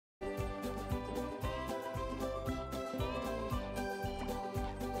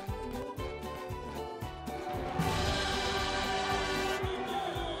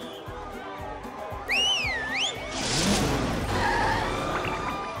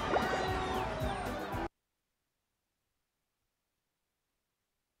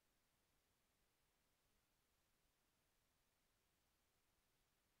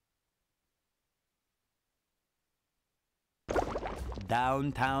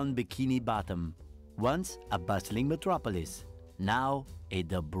downtown Bikini Bottom, once a bustling metropolis, now a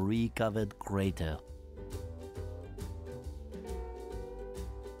debris-covered crater.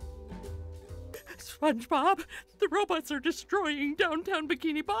 SpongeBob, the robots are destroying downtown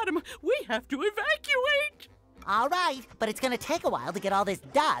Bikini Bottom. We have to evacuate! All right, but it's gonna take a while to get all this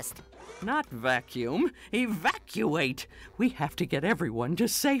dust. Not vacuum, evacuate. We have to get everyone to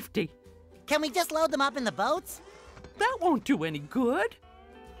safety. Can we just load them up in the boats? That won't do any good.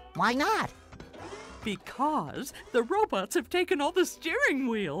 Why not? Because the robots have taken all the steering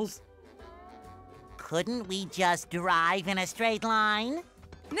wheels. Couldn't we just drive in a straight line?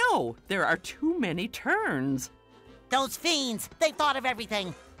 No, there are too many turns. Those fiends, they've thought of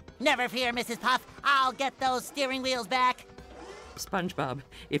everything. Never fear, Mrs. Puff. I'll get those steering wheels back. SpongeBob,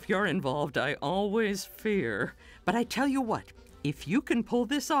 if you're involved, I always fear. But I tell you what, if you can pull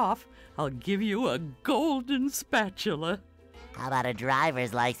this off, I'll give you a golden spatula. How about a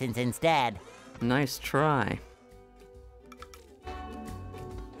driver's license instead? Nice try.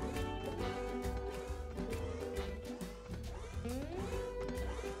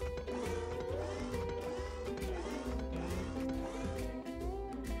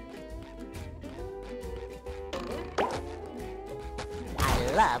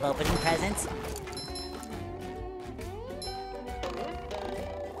 I love opening presents.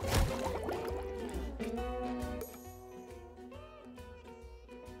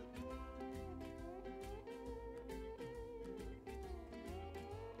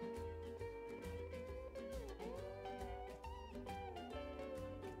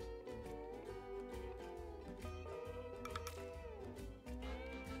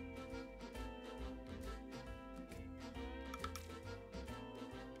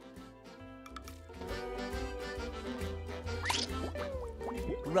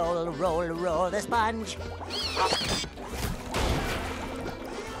 Roll, roll, roll the sponge.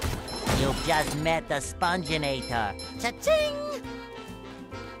 You've just met the Sponginator. Cha-ching!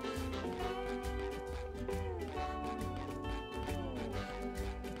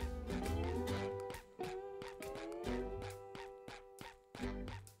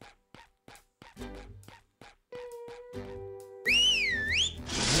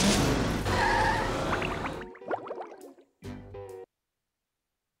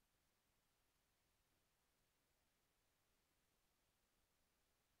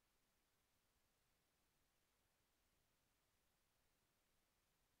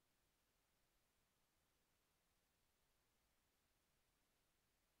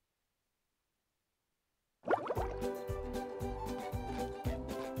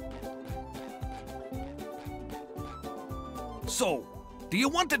 So, do you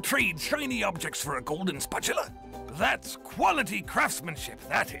want to trade shiny objects for a golden spatula? That's quality craftsmanship,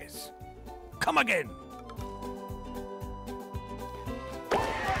 that is. Come again.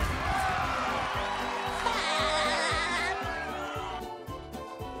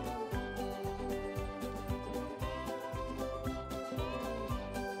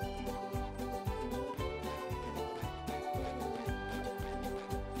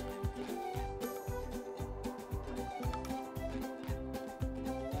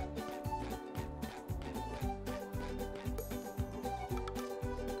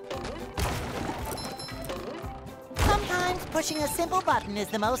 Sometimes pushing a simple button is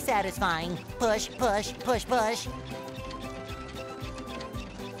the most satisfying. Push, push, push, push.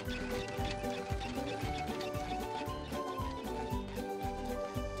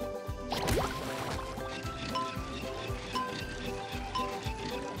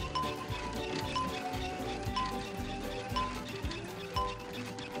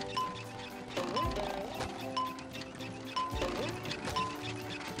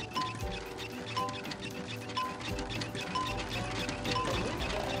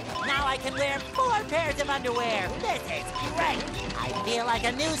 I can wear 4 pairs of underwear. This is great. I feel like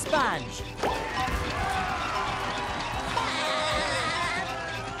a new sponge.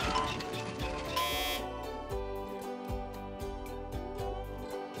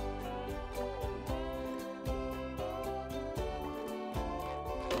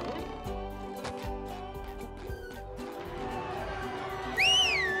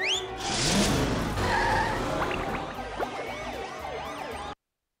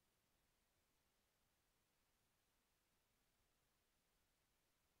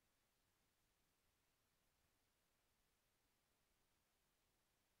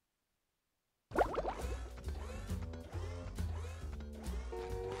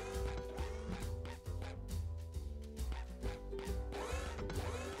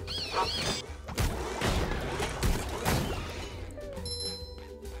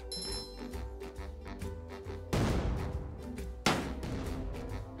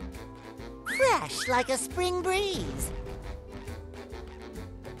 Fresh like a spring breeze.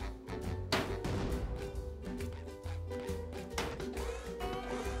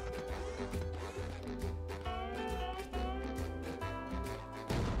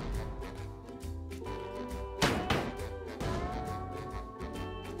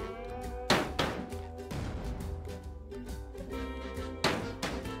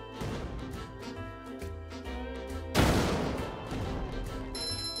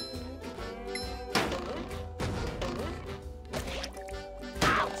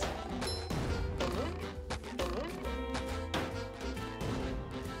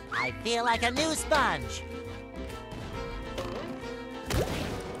 I feel like a new sponge.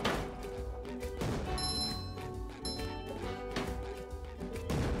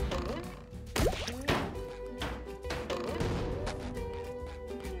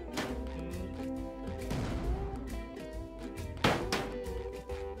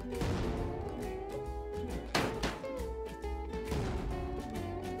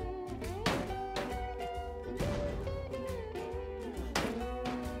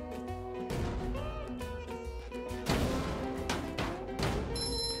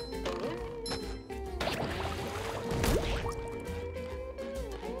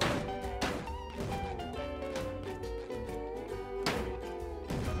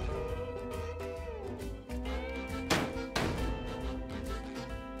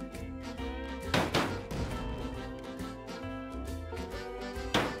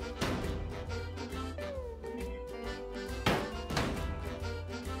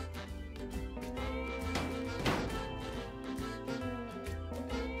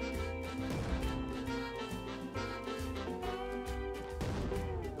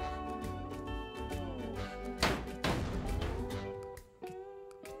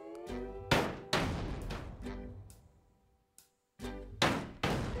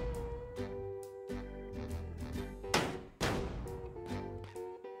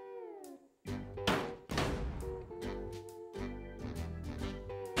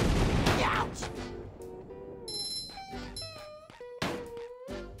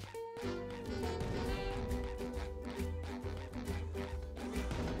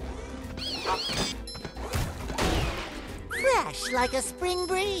 Fresh like a spring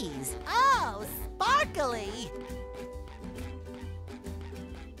breeze. Oh, sparkly.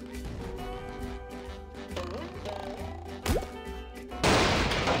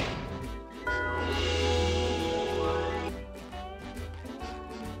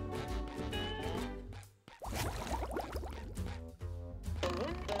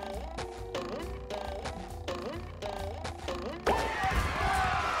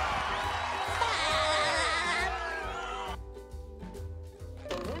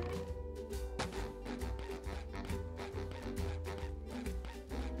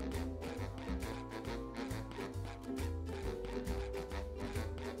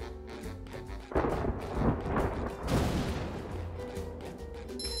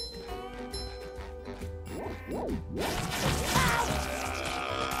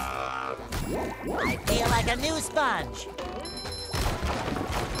 I feel like a new sponge.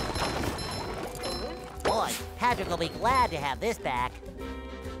 Boy, Patrick will be glad to have this back.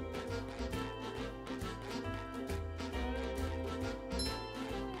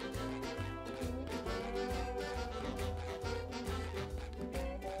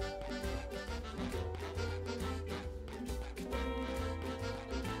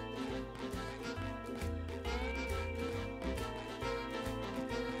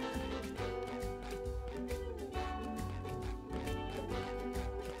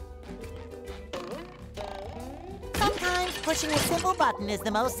 Sometimes pushing a simple button is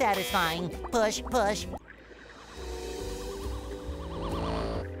the most satisfying. Push, push.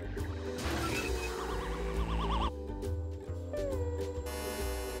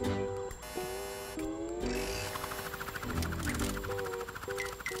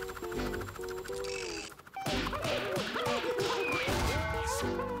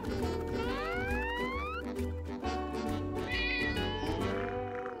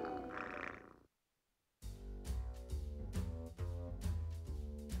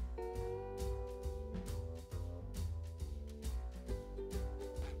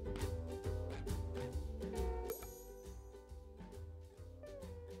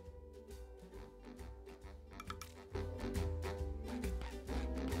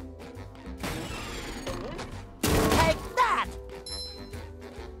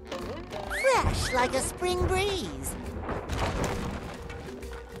 Fresh like a spring breeze.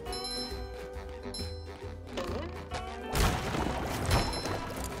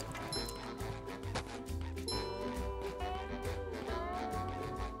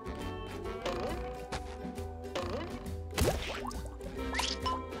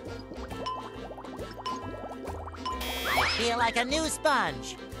 feel like a new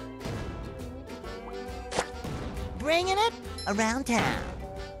sponge. Bringing it around town.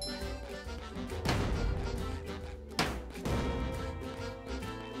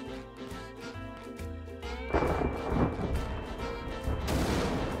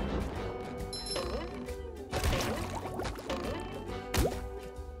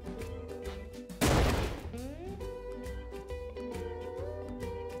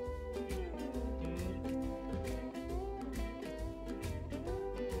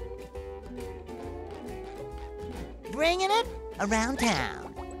 Bringing it around town.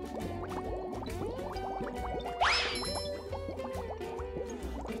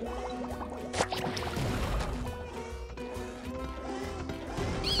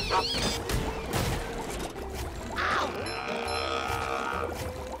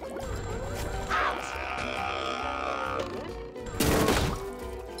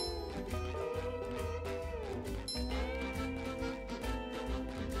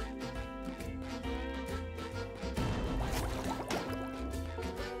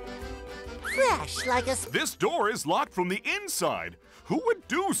 Fresh like a... This door is locked from the inside. Who would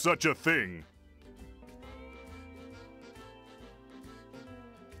do such a thing?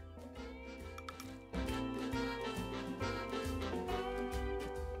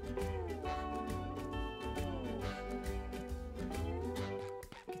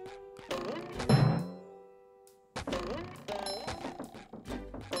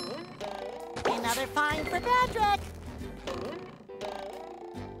 Another find for Patrick.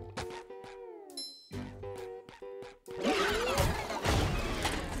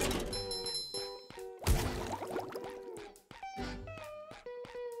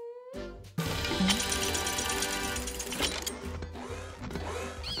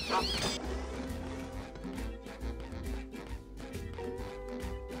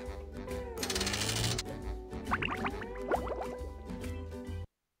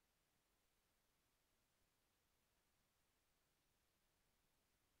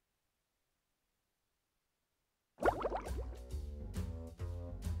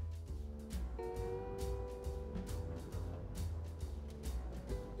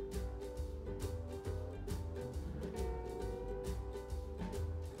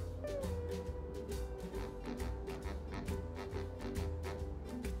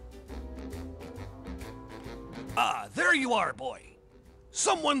 Ah, there you are, boy.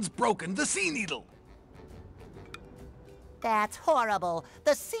 Someone's broken the sea needle. That's horrible.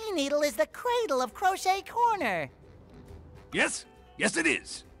 The sea needle is the cradle of Crochet Corner. Yes, yes it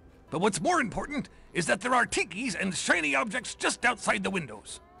is. But what's more important is that there are tikis and shiny objects just outside the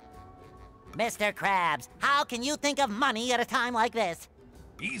windows. Mr. Krabs, how can you think of money at a time like this?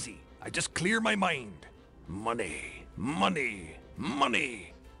 Easy. I just clear my mind. Money, money,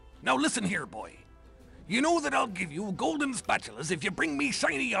 money. Now listen here, boy. You know that I'll give you golden spatulas if you bring me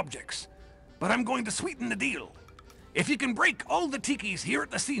shiny objects. But I'm going to sweeten the deal. If you can break all the tikis here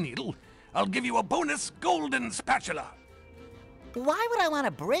at the Sea Needle, I'll give you a bonus golden spatula. Why would I want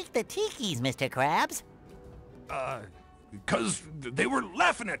to break the tikis, Mr. Krabs? 'Cause they were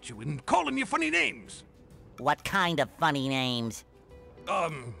laughing at you and calling you funny names. What kind of funny names?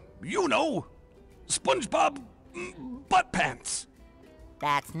 You know, Spongebob Butt Pants.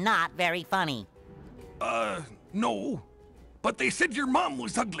 That's not very funny. No, but they said your mom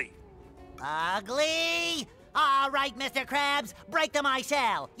was ugly. Ugly? All right, Mr. Krabs, break them I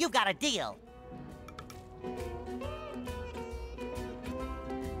shall. You've got a deal.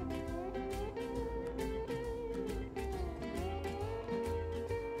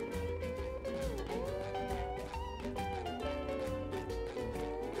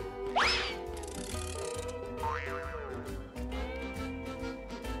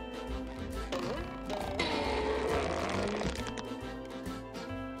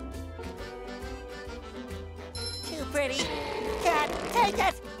 Pretty. Can't take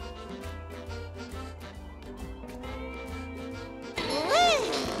it!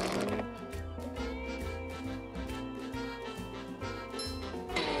 Whee!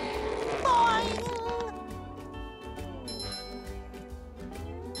 Boing!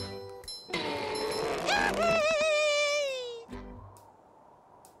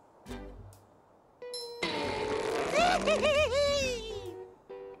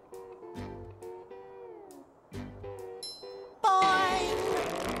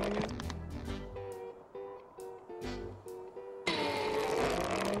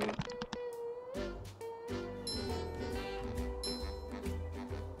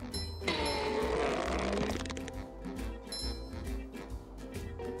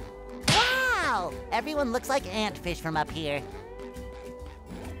 Everyone looks like antfish from up here.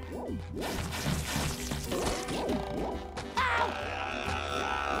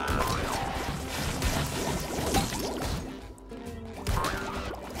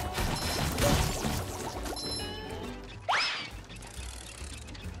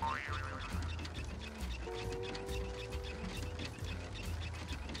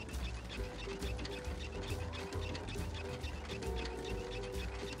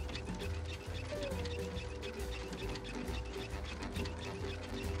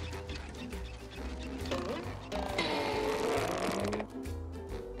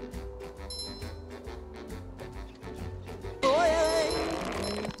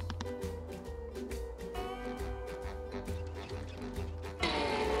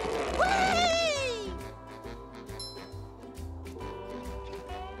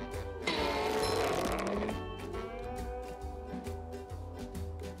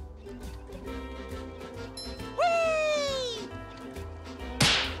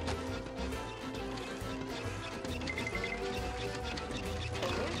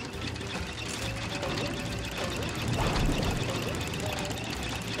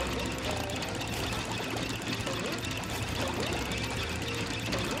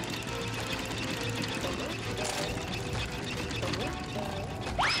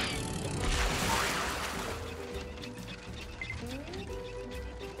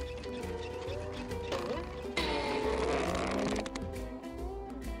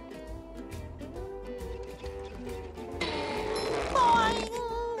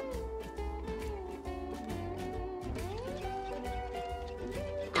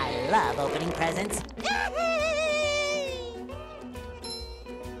 love opening presents.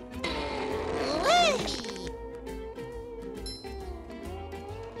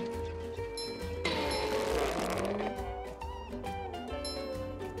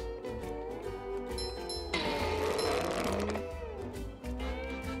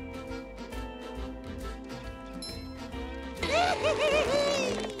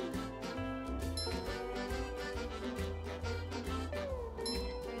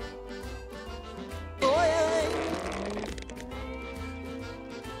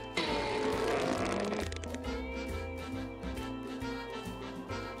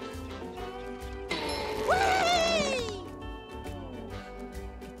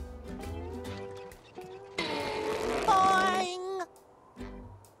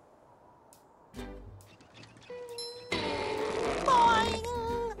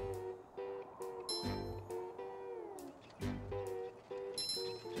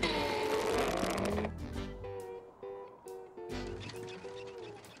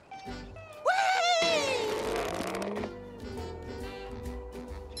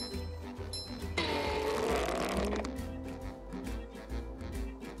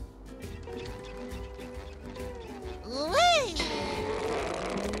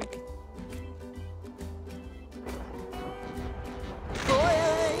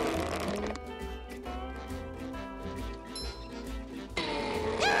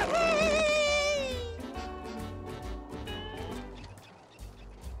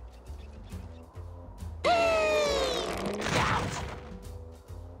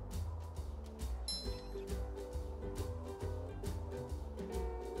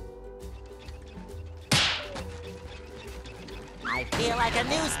 I feel like a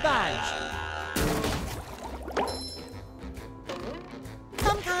new sponge.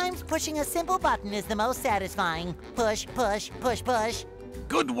 Sometimes pushing a simple button is the most satisfying. Push, push, push, push.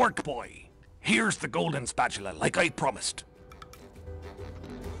 Good work, boy. Here's the golden spatula, like I promised.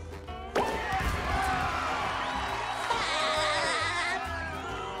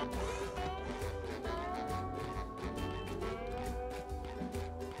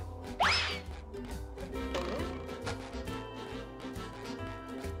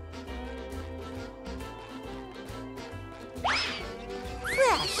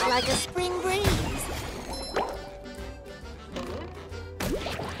 Fresh like a spring breeze.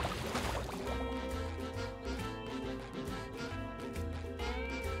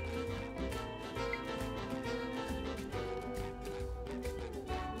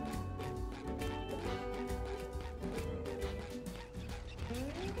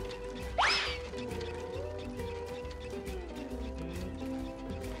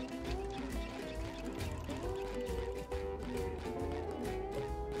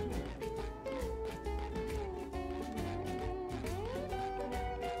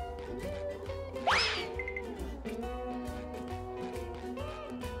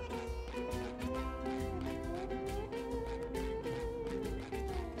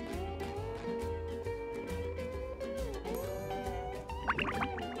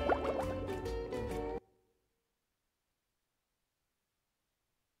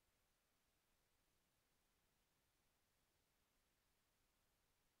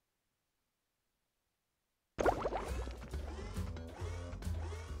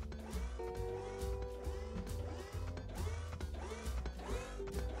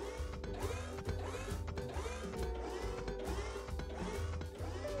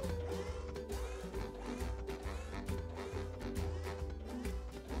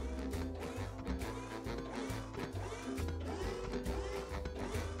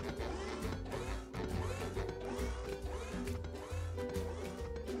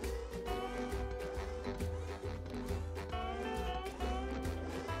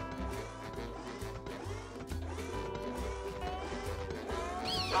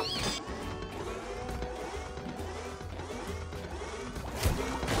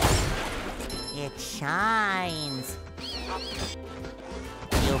 It shines.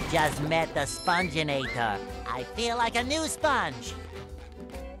 You've just met the Sponginator. I feel like a new sponge.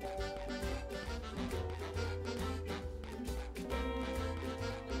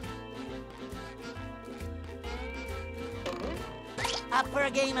 Up for a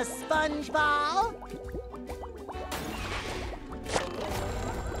game of Spongeball?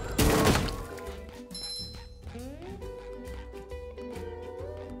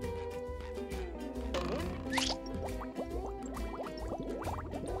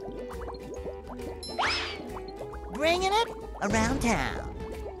 Bringing it around town.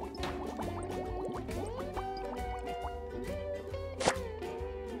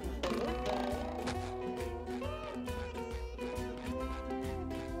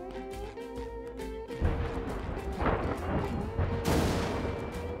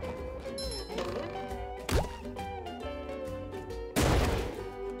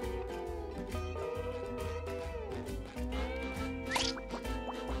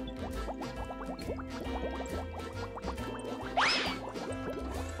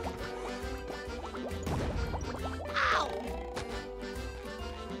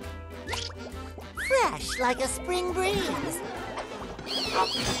 like a spring breeze.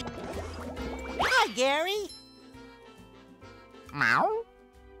 Hi, Gary. Meow?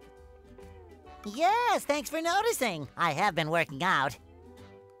 Yes, thanks for noticing. I have been working out.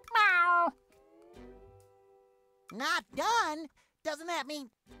 Meow. Not done? Doesn't that mean...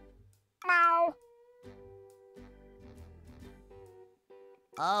 Meow.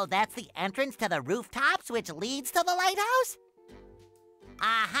 Oh, that's the entrance to the rooftops, which leads to the lighthouse?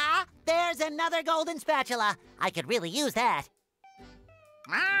 Aha! There's another golden spatula. I could really use that.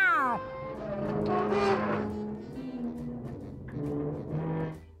 Meow.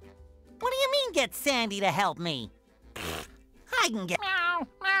 What do you mean, get Sandy to help me? I can get... Meow.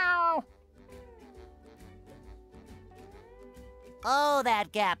 Meow. Oh,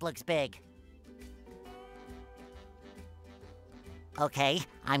 that gap looks big. Okay,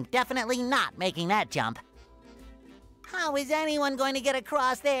 I'm definitely not making that jump. How is anyone going to get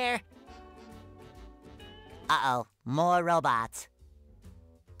across there? Uh-oh, more robots.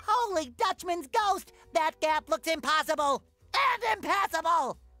 Holy Dutchman's ghost! That gap looks impossible! And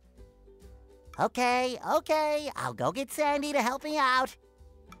impassable! Okay, I'll go get Sandy to help me out.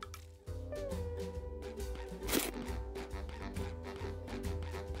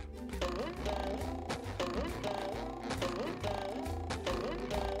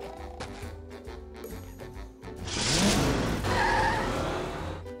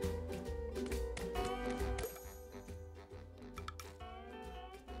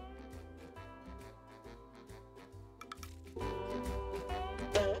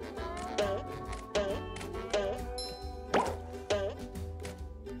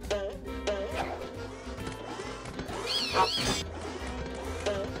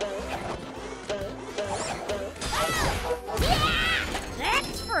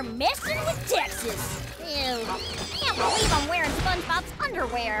 That's for messing with Texas. Ew. Can't believe I'm wearing SpongeBob's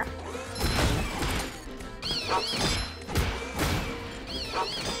underwear.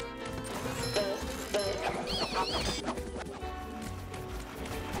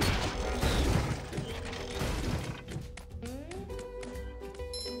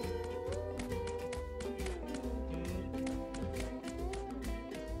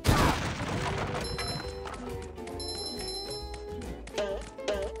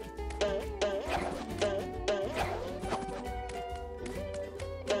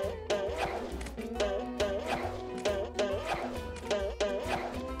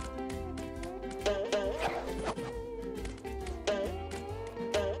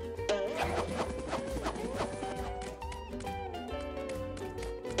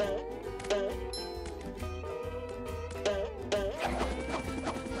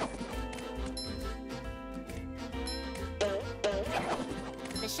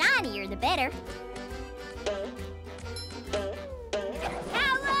 The shinier, the better.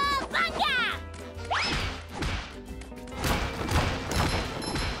 Cowabunga!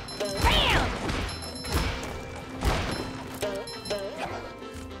 Bam!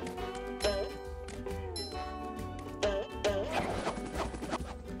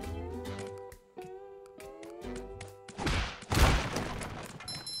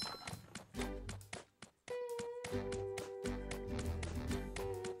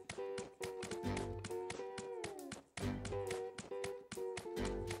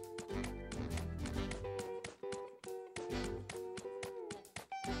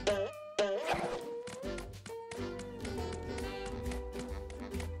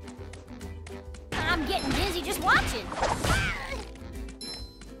 I'm getting dizzy just watching.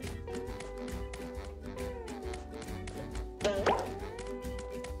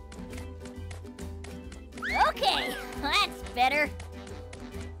 Okay, that's better.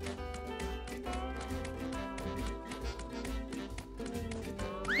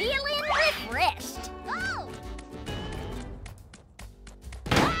 Feeling refreshed. Oh!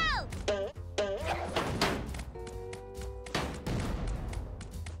 Oh!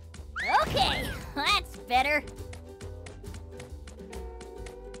 Okay, that's better.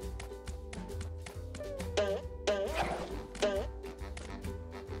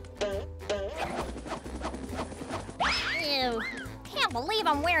 Ew, can't believe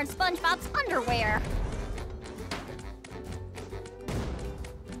I'm wearing SpongeBob's underwear.